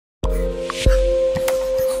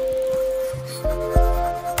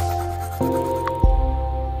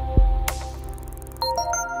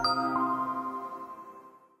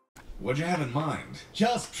What'd you have in mind?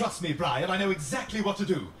 Just trust me, Brian. I know exactly what to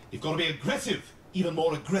do. You've got to be aggressive. Even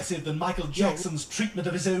more aggressive than Michael Jackson's treatment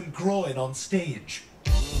of his own groin on stage.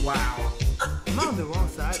 Wow. I'm on the wrong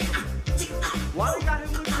side. Why they got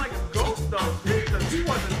him looking like a ghost though? Because he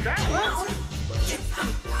wasn't that loud.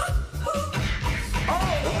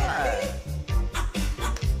 Oh, yeah.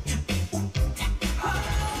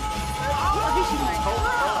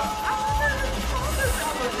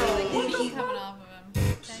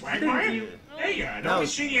 Hey, I don't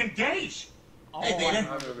see you in days. Hey, Peter.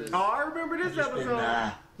 I remember this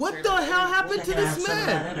episode. What the hell happened to this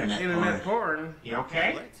man? Internet porn. You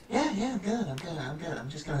okay? Yeah, I'm good. I'm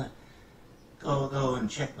just gonna go and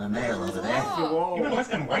check my mail over there. You been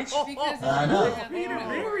lifting weights? I know. Peter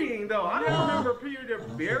burying though. I don't remember Peter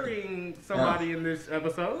burying somebody in this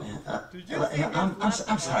episode. I'm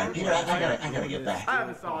sorry, Peter. I gotta get back. I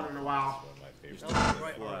haven't saw it in a while. You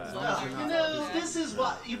know, this is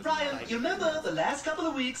what... Brian, you remember the last couple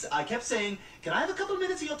of weeks I kept saying, can I have a couple of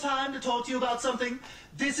minutes of your time to talk to you about something?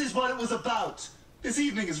 This is what it was about. This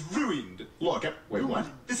evening is ruined. Look, wait, what?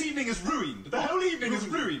 This evening is ruined. The whole evening is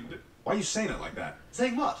ruined. Why are you saying it like that?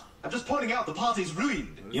 Saying what? I'm just pointing out the party's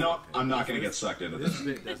ruined. You know what? I'm not gonna get sucked into this.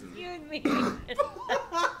 You and me.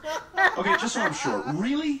 Okay, just so I'm sure,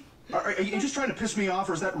 really? Are you just trying to piss me off,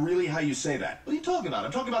 or is that really how you say that? What are you talking about?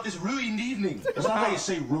 I'm talking about this ruined evening. That's not how you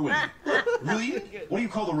say ruined. Ruined? What do you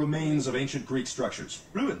call the remains of ancient Greek structures?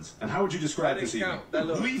 Ruins. And how would you describe this evening?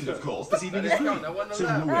 Ruined, of course. This evening is ruined. Say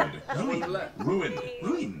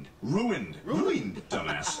ruined,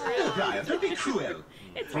 dumbass. Oh, Brian, don't be cruel.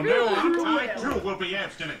 From now on, I too will be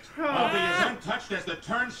abstinent. I'll be as untouched as the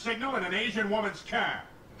turn signal in an Asian woman's car.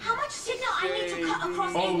 How much signal I need to cut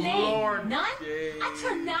across Oh, a lane? Lord. None? I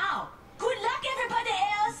turn now. Good luck, everybody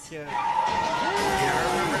else. Yeah, I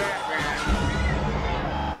remember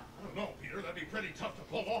that, I don't know, Peter. That'd be pretty tough to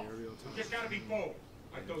pull off. You just gotta be bold,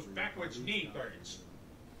 like those backwards knee birds.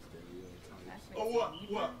 Oh, what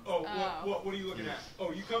are you looking at?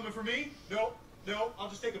 Oh, you coming for me? No, I'll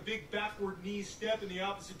just take a big backward knee step in the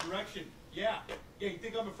opposite direction. Yeah, you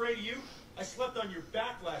think I'm afraid of you? I slept on your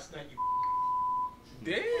back last night, you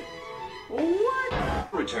Damn.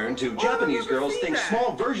 What? Return to Japanese girls think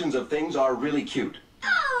small versions of things are really cute.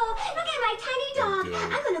 Oh, look at my tiny dog.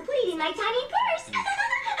 I'm gonna put it in my tiny purse.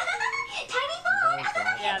 Tiny phone.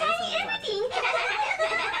 Tiny everything.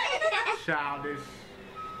 Childish.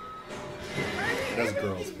 That's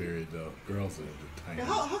girls, period, though. Girls are the tiny.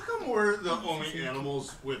 How come we're the only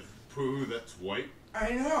animals with poo that's white?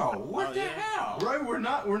 I know. What the hell? Right, we're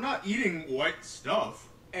not eating white stuff.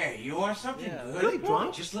 Hey, you want something good?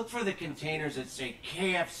 Just look for the containers that say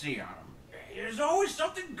KFC on them. There's always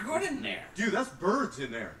something good in there. Dude, that's birds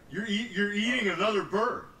in there. You're eating another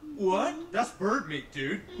bird. What? That's bird meat,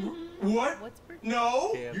 dude. What? What's bird?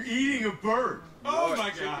 No, you're eating a bird. Oh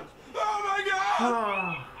my god. Oh my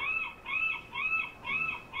god.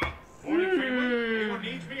 Morning, family. Anyone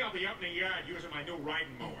needs me, I'll be up in the yard using my new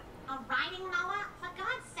riding mower. A riding mower? For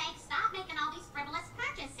God's sake, stop making all these frivolous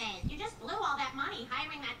purchases. You just blew all that money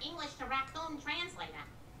hiring that English to raccoon translator.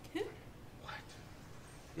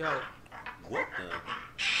 Yo. What the?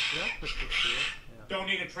 Don't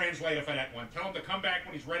need a translator for that one. Tell him to come back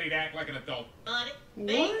when he's ready to act like an adult. What? Is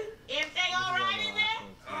they all right in there?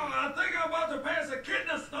 Oh, I think I'm about to pass a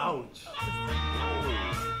kidney stone. Ouch.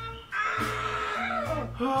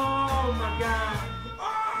 Oh my God.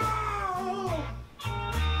 Oh!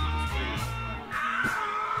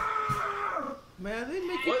 Man, they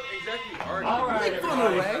make What exactly are you? All right,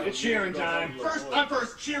 everybody. it's cheering time. I'm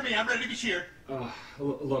first. Cheer me. I'm ready to be cheered.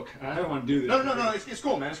 Look, I don't want to do this. No. It's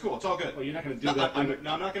cool, man. It's cool. It's all good. Oh, you're not going to do No, that. I'm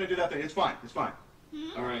not going to do that thing. It's fine. It's fine.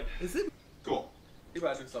 All right. Is it? Cool. You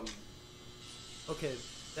about to do something? Okay,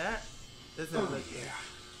 that doesn't look good.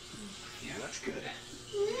 Yeah, that's good.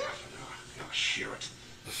 No, shear it.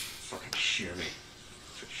 Fucking shear me.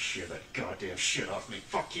 Shear that goddamn shit off me.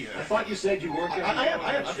 Fuck you. I thought you said you weren't going to. I am.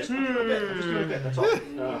 I'm just doing a bit. I'm just doing a bit. That's all.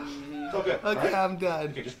 It's all good. Okay, right? I'm done.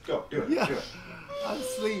 Okay, just go. Do it. Yeah. Do it. I'm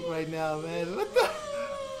asleep right now, man. What the?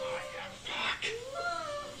 Oh, yeah, fuck.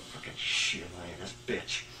 Fucking shear my ass,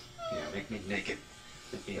 bitch. Yeah, make me naked.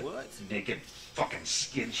 Make me a naked fucking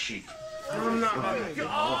skin sheep. I'm not. I'm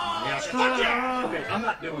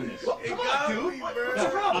not doing this. Well, come on, dude. What's the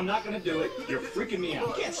problem? I'm not gonna do it. You're freaking me out.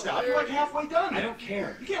 You can't stop. You're like halfway done. I don't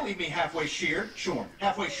care. You can't leave me halfway sheared. Shorn.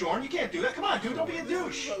 Halfway shorn. You can't do that. Come on, dude. Don't be a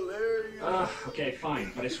douche. Okay,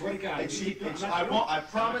 fine. But I swear to God, I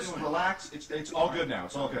promise. Relax. It's all good now.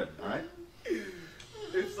 It's all good. All right.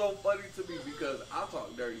 It's so funny to me because I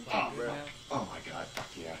talk dirty too, bro. Oh my God, fuck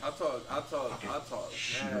yeah. I talk.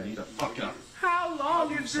 Shear me the fuck up. How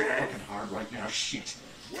long is So that? fucking hard right now. Shit.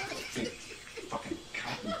 Big fucking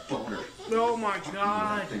cotton boner. Oh my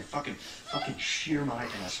God. They fucking shear my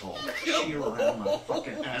asshole. Shear around my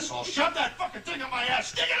fucking asshole. Shove that fucking thing up my ass.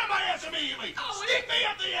 Stick it up my ass immediately. Stick me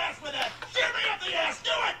up the ass with that. Shear me up the ass. Do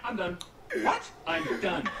it. I'm done. What? I'm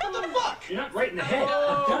done. What the fuck? You're not right in the head.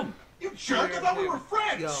 I'm done. You jerk. I thought we were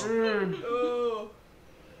friends. Oh,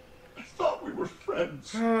 I thought we were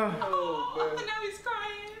friends. Oh, now he's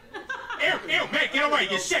crying. Ew, man, get away.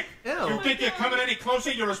 You're sick. Ew. You think you're coming any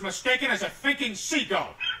closer, you're as mistaken as a thinking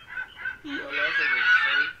seagull.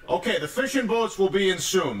 Okay, the fishing boats will be in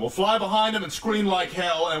soon. We'll fly behind them and scream like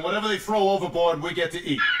hell, and whatever they throw overboard, we get to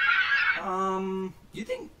eat. You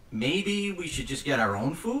think maybe we should just get our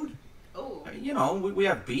own food? Oh. You know, we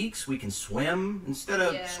have beaks, we can swim. Instead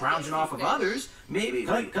of scrounging off of others, maybe...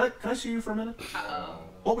 Can I see you for a minute? Uh-oh.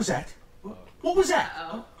 What was that? What was that?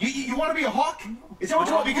 Uh-oh. You want to be a hawk? Is that what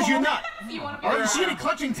you want? Because you're not. You want to be All right, you see any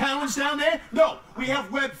clutching talons down there? No, we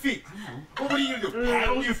have webbed feet. Well, what are you gonna do?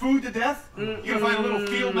 Paddle your food to death? You gonna find a little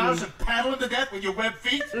field mouse and paddle him to death with your webbed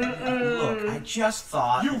feet? Look, I just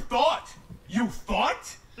thought... You thought? You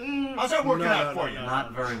thought? How's that working out for you?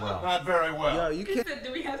 Not very well. Not very well. Yo, you can't.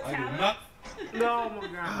 Do we have I do talent? not. No, my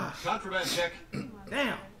God. Contraband check.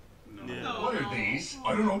 Damn. What are these?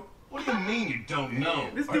 I don't know. What do you mean you don't know?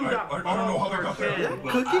 This dude got I don't know how they got there.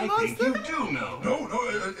 Well, Cookie I think Monster? you do know.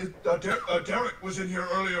 No, Derek was in here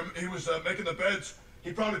earlier. He was making the beds.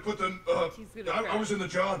 He probably put them. I was in the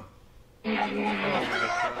John. You guys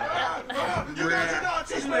are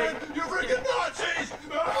Nazis, man! You freaking Nazis!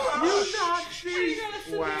 You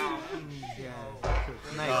Nazi! Wow.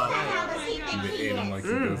 They ate him like he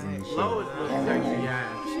does in the show. Lois looks sexy,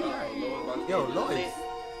 yeah. Yo, Lois.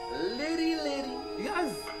 Liddy.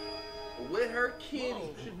 Yes. With her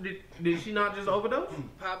kitty. Did she not just overdose?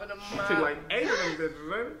 Popping them She out. like 8 of them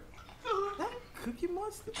bitches, ain't it? That Cookie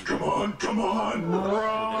Monster? Come on!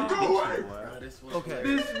 Go away! Okay.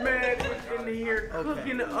 This man was in here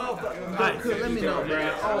cooking up. Alright, so let me know,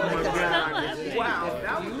 man. Oh my God. Wow.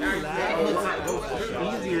 That was actually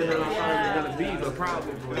easier than I thought it was going to be, but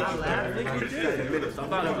probably. I think you did. I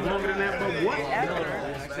thought it was longer than that, but whatever.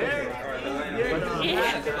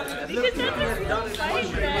 Because that's a fight,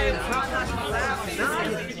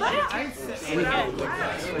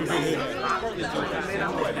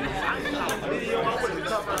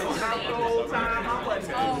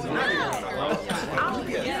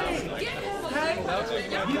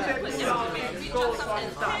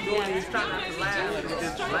 Stop doing these, trying not to laugh and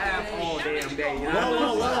just laugh all damn day, you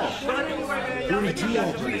know? But anyway, man, y'all make sure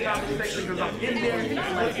y'all free conversation because I'm in there.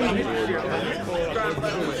 Let's go hit this shit, man. Subscribe, by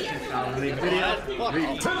the way. Leave video.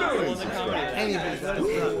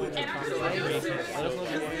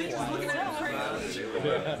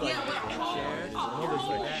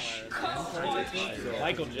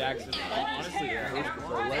 Michael Jackson, honestly, yeah.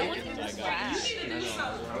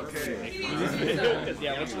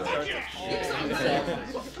 Yeah, once you start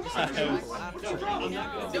I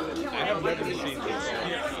have never seen this.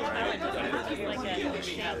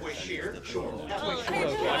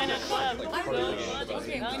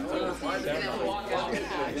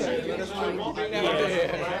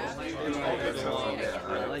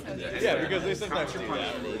 Yeah, because they sometimes do that.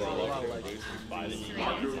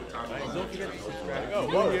 Don't forget to subscribe. Oh,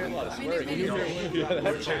 whoa, a lot of swearing. I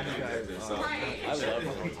love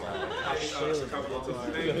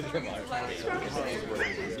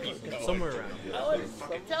somewhere around here.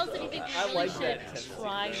 Tell us anything you really should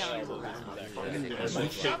try not to laugh. Or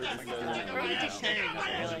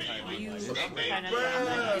you just turn you try not to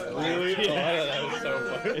laugh. Really? Oh, that was so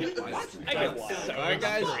funny. Alright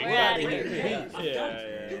guys, we're out of here. Yeah.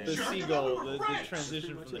 The seagull, the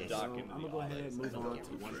transition from the dock into the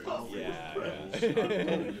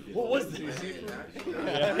what was this?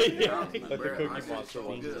 But the Cookie Monster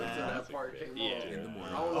one. Yeah.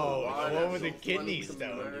 Oh, the one with the kidney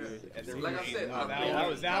stones. Like I said,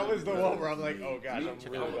 that was the one where I'm like, oh gosh, I'm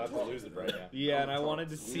really about to lose it right now. Yeah, and I wanted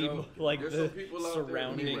to see like the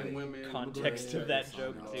surrounding context of that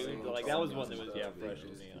joke too. Like that was one that was fresh to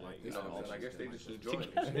me. I guess they just enjoy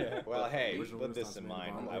it. Well, hey, put this in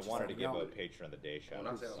mind. I wanted to give a patron of the day shout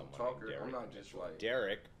out to someone named Derek. I'm not just like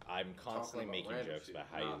Derek, I'm constantly making jokes about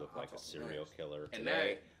how you look like a serial killer. And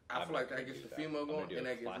that, I feel like that gets the female going, and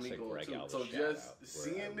that gets me going too. So just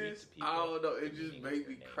seeing this, I don't know, it just made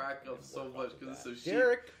me crack up so much because it's so shit.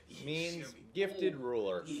 Derek means gifted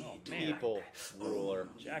ruler, people ruler.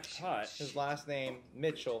 Jackpot. His last name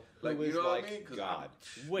Mitchell, who is like God.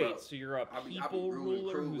 Wait, so you're a people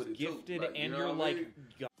ruler who's gifted, and you're like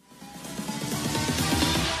God?